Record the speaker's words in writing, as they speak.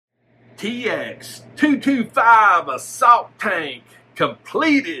TX225 assault tank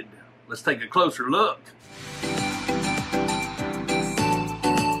completed. Let's take a closer look.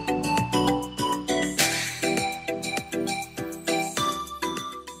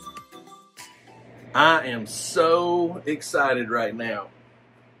 I am so excited right now.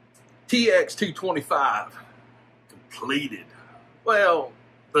 TX225 completed. Well,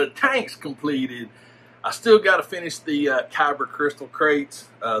 the tank's completed. I still got to finish the Kyber crystal crates,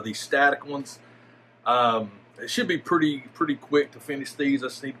 these static ones. It should be pretty quick to finish these. I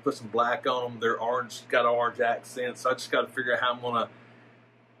just need to put some black on them. They're orange, got orange accents. So I just got to figure out how I'm going to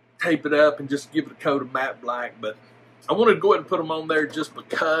tape it up and just give it a coat of matte black. But I wanted to go ahead and put them on there just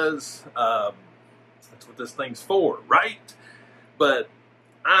because that's what this thing's for, right? But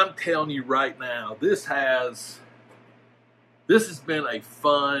I'm telling you right now, this has been a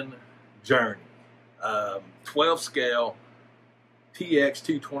fun journey. 12 scale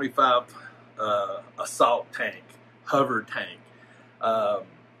TX225 assault tank, hover tank.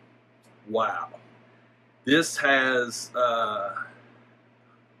 Wow, this has I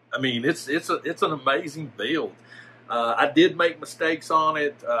mean, it's an amazing build. I did make mistakes on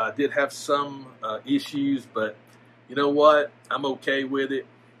it. I did have some issues, but you know what? I'm okay with it.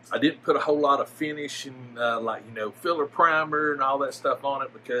 I didn't put a whole lot of finish and like, you know, filler primer and all that stuff on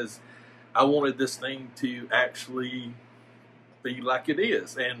it because I wanted this thing to actually be like it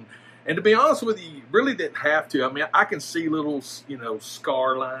is. And to be honest with you, really didn't have to. I mean, I can see little, you know,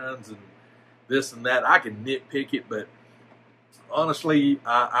 scar lines and this and that. I can nitpick it, but honestly,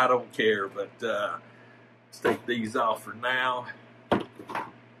 I don't care. But let's take these off for now.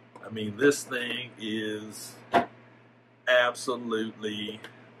 I mean, this thing is absolutely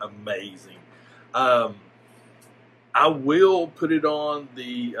amazing. I will put it on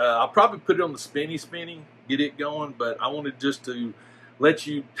the, I'll probably put it on the spinny, get it going, but I wanted just to let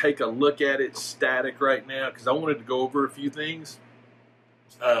you take a look at it static right now because I wanted to go over a few things.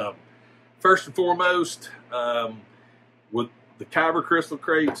 First and foremost, with the Kyber crystal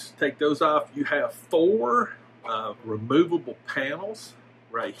crates, take those off. You have 4 removable panels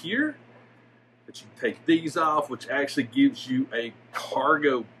right here that you can take these off, which actually gives you a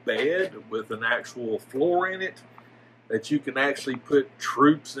cargo bed with an actual floor in it that you can actually put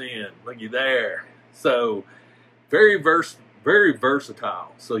troops in. Looky there. So very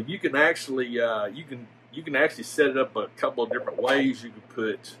versatile. So you can actually you can actually set it up a couple of different ways. You can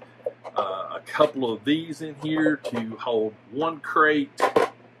put a couple of these in here to hold one crate.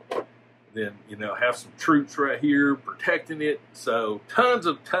 Then, you know, have some troops right here protecting it. So tons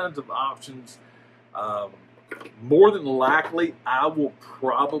of options. More than likely, I will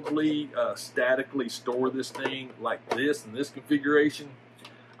probably statically store this thing like this in this configuration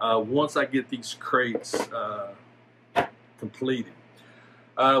once I get these crates completed.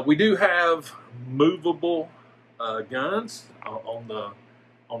 We do have movable guns on the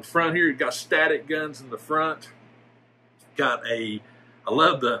front here. You've got static guns in the front. Got I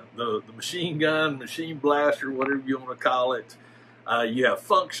love the machine gun, machine blaster, whatever you want to call it. You have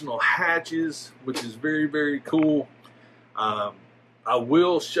functional hatches, which is very cool. I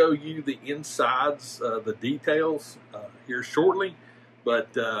will show you the insides, the details here shortly,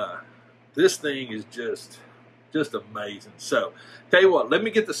 but this thing is just amazing. So, tell you what, let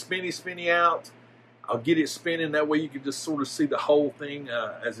me get the spinny out. I'll get it spinning. That way you can just sort of see the whole thing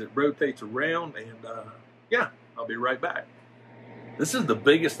as it rotates around, and yeah, I'll be right back. This is the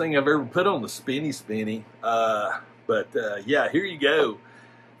biggest thing I've ever put on the spinny. But yeah, here you go.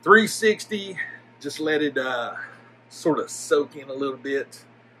 360, just let it sort of soak in a little bit.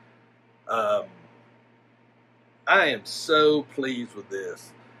 I am so pleased with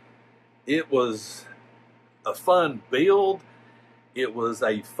this. It was a fun build. It was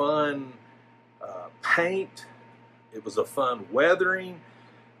a fun paint. It was a fun weathering.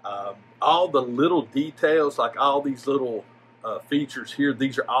 All the little details, like all these little features here,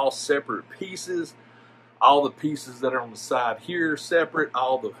 these are all separate pieces. All the pieces that are on the side here are separate.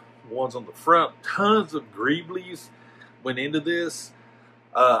 All the ones on the front. Tons of greeblies went into this.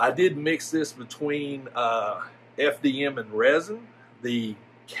 I did mix this between FDM and resin. The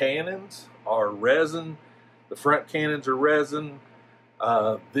cannons are resin. The front cannons are resin.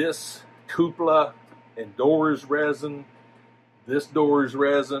 This cupola and door is resin. This door is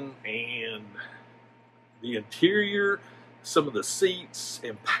resin. And the interior, some of the seats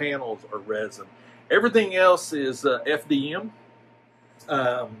and panels are resin. Everything else is FDM.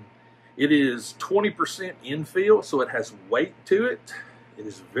 It is 20% infill, so it has weight to it. It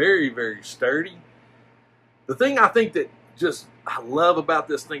is very sturdy. The thing I think that I love about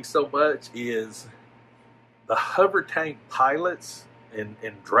this thing so much is the hover tank pilots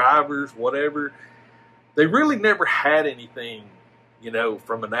and drivers, whatever. They really never had anything, you know,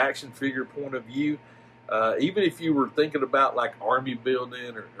 from an action figure point of view. Even if you were thinking about like army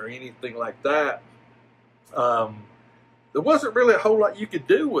building or anything like that, there wasn't really a whole lot you could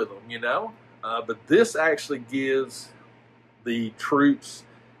do with them, you know. But this actually gives the troops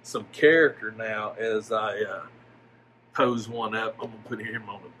some character now. As I pose one up, I'm gonna put him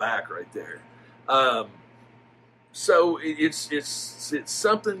on the back right there. So it's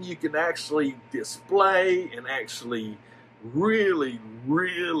something you can actually display and actually really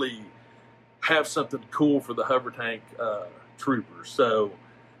have something cool for the hover tank troopers. So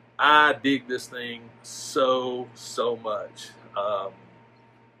I dig this thing so much.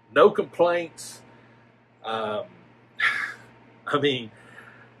 No complaints. I mean,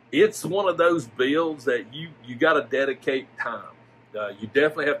 it's one of those builds that you got to dedicate time. You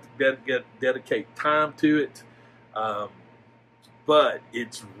definitely have to dedicate time to it. But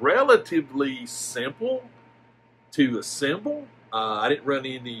it's relatively simple to assemble. I didn't run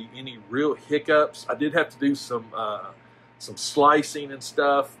into any real hiccups. I did have to do some slicing and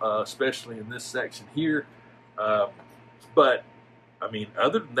stuff, especially in this section here. But I mean,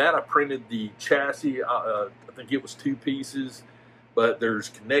 other than that, I printed the chassis. I think it was 2 pieces, but there's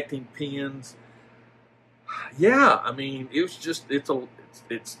connecting pins. Yeah, I mean, it was just it's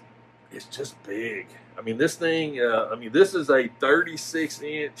just big. I mean, this thing. I mean, this is a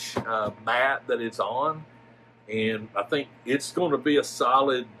 36-inch mat that it's on, and I think it's going to be a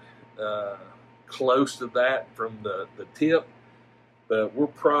solid close to that from the tip. But we're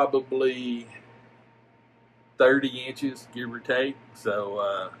probably 30 inches, give or take.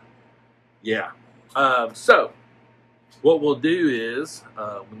 So, yeah. So, what we'll do is,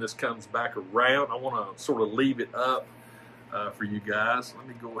 when this comes back around, I want to sort of leave it up for you guys. Let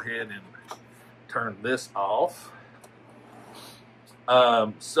me go ahead and turn this off.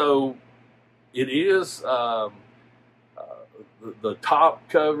 So, it is the top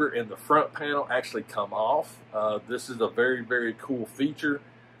cover and the front panel actually come off. This is a very cool feature.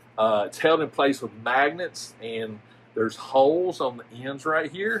 It's held in place with magnets, and there's holes on the ends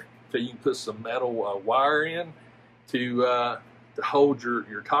right here, so you can put some metal wire in to hold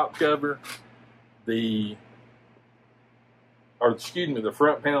your top cover. The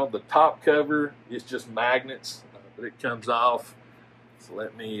front panel, the top cover is just magnets, but it comes off. So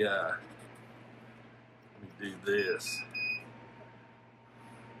let me do this.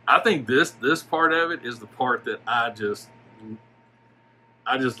 I think this part of it is the part that I just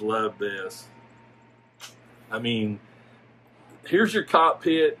love this. I mean, here's your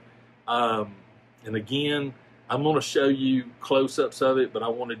cockpit, and again, I'm going to show you close-ups of it, but I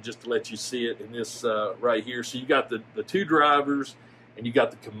wanted just to let you see it in this right here. So you got the 2 drivers, and you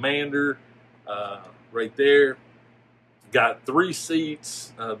got the commander right there. Got 3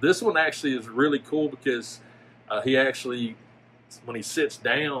 seats. This one actually is really cool because he actually, when he sits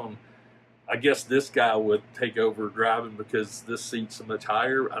down, I guess this guy would take over driving because this seat's so much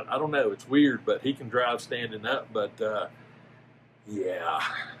higher. I don't know. It's weird, but he can drive standing up. But, yeah,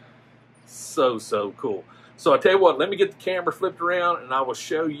 so cool. So I tell you what, let me get the camera flipped around, and I will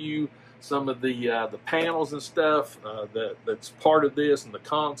show you some of the panels and stuff that's part of this, and the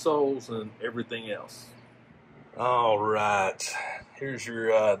consoles and everything else. All right, here's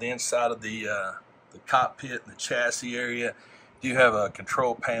your the inside of the cockpit and the chassis area. You have a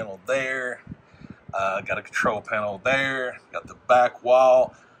control panel there. Got a control panel there. Got the back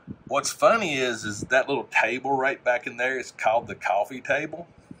wall. What's funny is that little table right back in there is called the coffee table.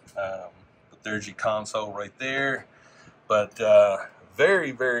 But there's your console right there. But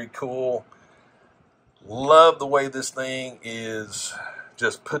very cool. Love the way this thing is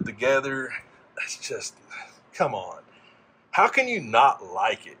just put together. It's just, come on. How can you not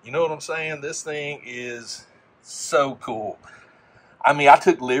like it? You know what I'm saying? This thing is so cool. I mean, I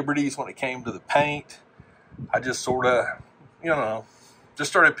took liberties when it came to the paint. I just sort of, you know,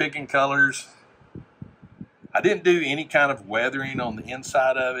 just started picking colors. I didn't do any kind of weathering on the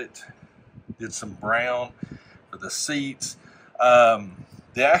inside of it. Did some brown for the seats. The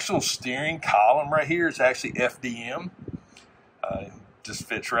actual steering column right here is actually FDM. Just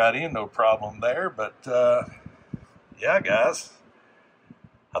fits right in, no problem there. But, yeah, guys,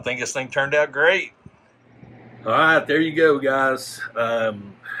 I think this thing turned out great. All right, there you go, guys.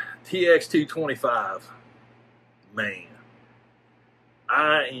 TX225. Man,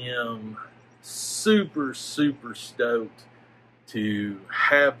 I am super stoked to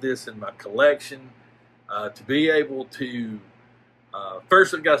have this in my collection. To be able to,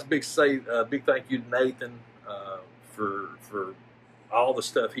 first, I got a big thank you to Nathan for all the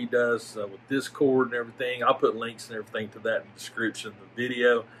stuff he does with Discord and everything. I'll put links and everything to that in the description of the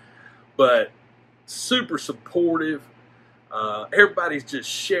video. But super supportive. Everybody's just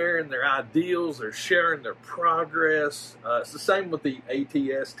sharing their ideals. They're sharing their progress. It's the same with the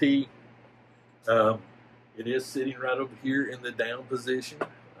ATST. It is sitting right over here in the down position.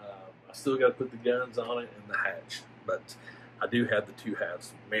 I still got to put the guns on it and the hatch, but I do have the two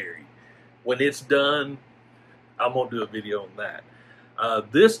halves married. When it's done, I'm going to do a video on that.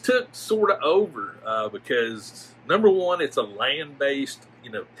 This took sort of over because, number one, it's a land-based,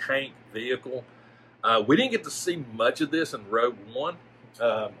 tank vehicle. We didn't get to see much of this in Rogue One.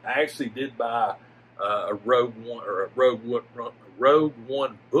 I actually did buy a Rogue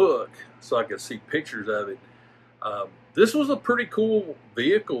One book so I could see pictures of it. This was a pretty cool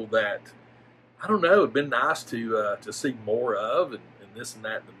vehicle that, I don't know, it'd been nice to see more of and this and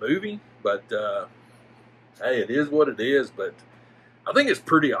that in the movie. But hey, it is what it is. But I think it's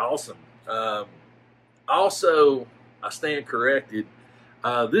pretty awesome. Also, I stand corrected.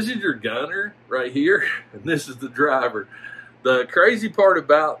 This is your gunner right here, and this is the driver. The crazy part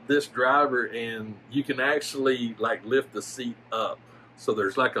about this driver, and you can actually like lift the seat up. So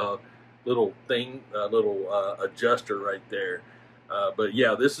there's like a little thing, a little adjuster right there. But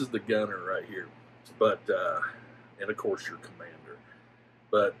yeah, this is the gunner right here. But and of course your commander.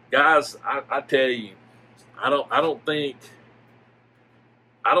 But guys, I tell you, I don't think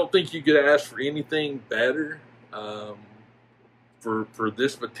you could ask for anything better for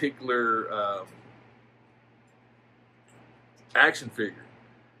this particular action figure.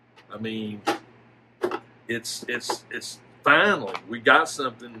 I mean, it's finally we got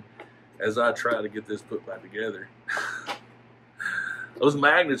something. As I try to get this put back together, those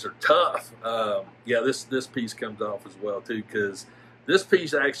magnets are tough. Yeah, this piece comes off as well too, because this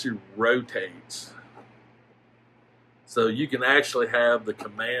piece actually rotates, so you can actually have the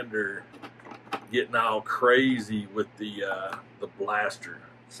commander getting all crazy with the blaster.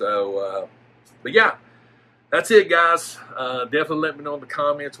 So, but yeah, that's it, guys. Definitely let me know in the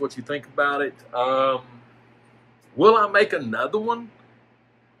comments what you think about it. Will I make another one?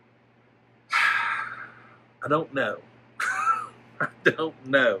 I don't know. I don't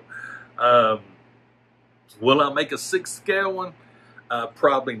know. Will I make a 6 scale one?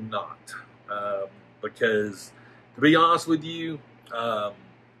 Probably not. Because, to be honest with you,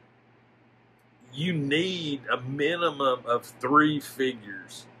 you need a minimum of 3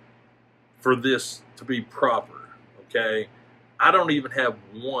 figures for this to be proper. Okay? I don't even have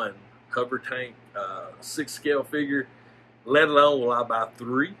one hover tank 6 scale figure, let alone will I buy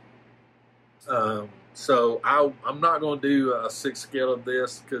 3. So I'm not going to do a 6 scale of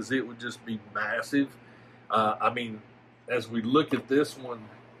this because it would just be massive. I mean, as we look at this one,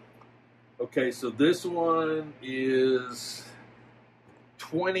 okay, so this one is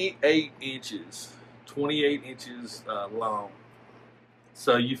 28 inches, 28 inches long.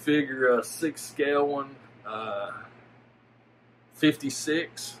 So you figure a 6 scale one,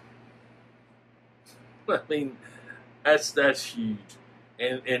 56. I mean, that's huge.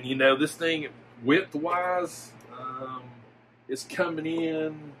 And this thing, width-wise, it's coming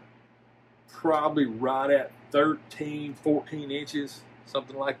in probably right at 13, 14 inches,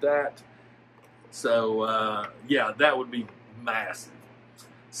 something like that. So, yeah, that would be massive.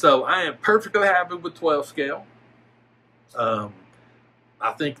 So, I am perfectly happy with 12 scale. I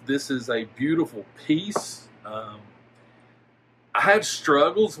think this is a beautiful piece. I had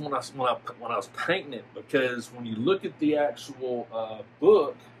struggles when I was painting it, because when you look at the actual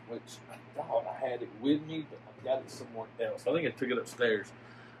book, which I thought I had it with me, but I've got it somewhere else. I think I took it upstairs.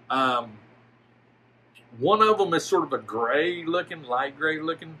 One of them is sort of a gray looking, light gray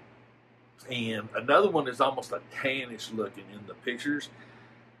looking, and another one is almost a tannish looking in the pictures.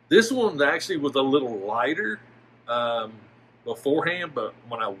 This one actually was a little lighter beforehand, but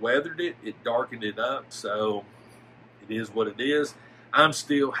when I weathered it, it darkened it up. So it is what it is. I'm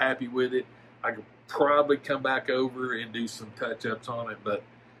still happy with it. I could probably come back over and do some touch-ups on it, but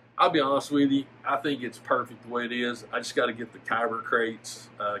I'll be honest with you, I think it's perfect the way it is. I just got to get the Kyber crates,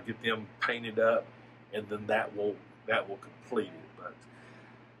 get them painted up, and then that will complete it. But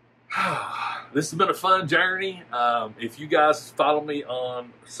this has been a fun journey. If you guys follow me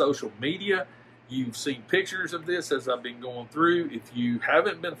on social media, you've seen pictures of this as I've been going through. If you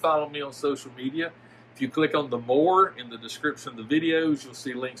haven't been following me on social media, if you click on the more in the description of the videos, you'll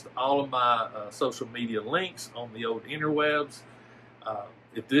see links to all of my social media links on the old interwebs.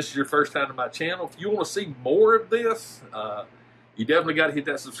 If this is your first time to my channel, if you want to see more of this, you definitely got to hit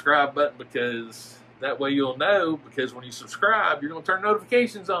that subscribe button, because that way you'll know, because when you subscribe, you're going to turn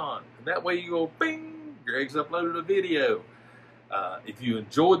notifications on. And that way you go, bing, Greg's uploaded a video. If you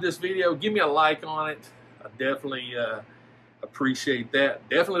enjoyed this video, give me a like on it. I definitely appreciate that.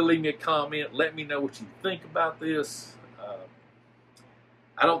 Definitely leave me a comment. Let me know what you think about this.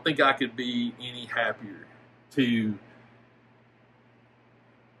 I don't think I could be any happier to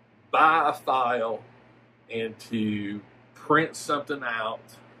buy a file and to print something out,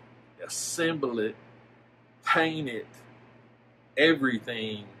 assemble it, paint it,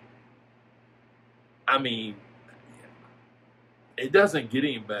 everything. I mean, it doesn't get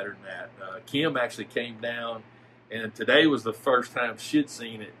any better than that. Kim actually came down, and today was the first time she'd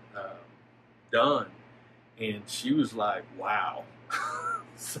seen it done, and she was like, wow.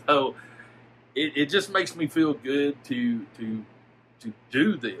 So it just makes me feel good to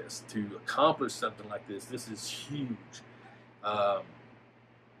do this, to accomplish something like this. This is huge.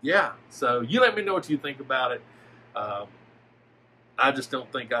 Yeah, so you let me know what you think about it. I just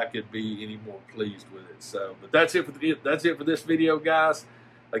don't think I could be any more pleased with it. So, but that's it for this video, guys.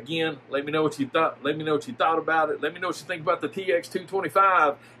 Again, let me know what you thought. Let me know what you thought about it. Let me know what you think about the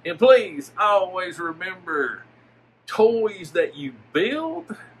TX225. And please, always remember, toys that you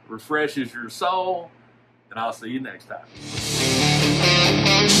build refreshes your soul. And I'll see you next time.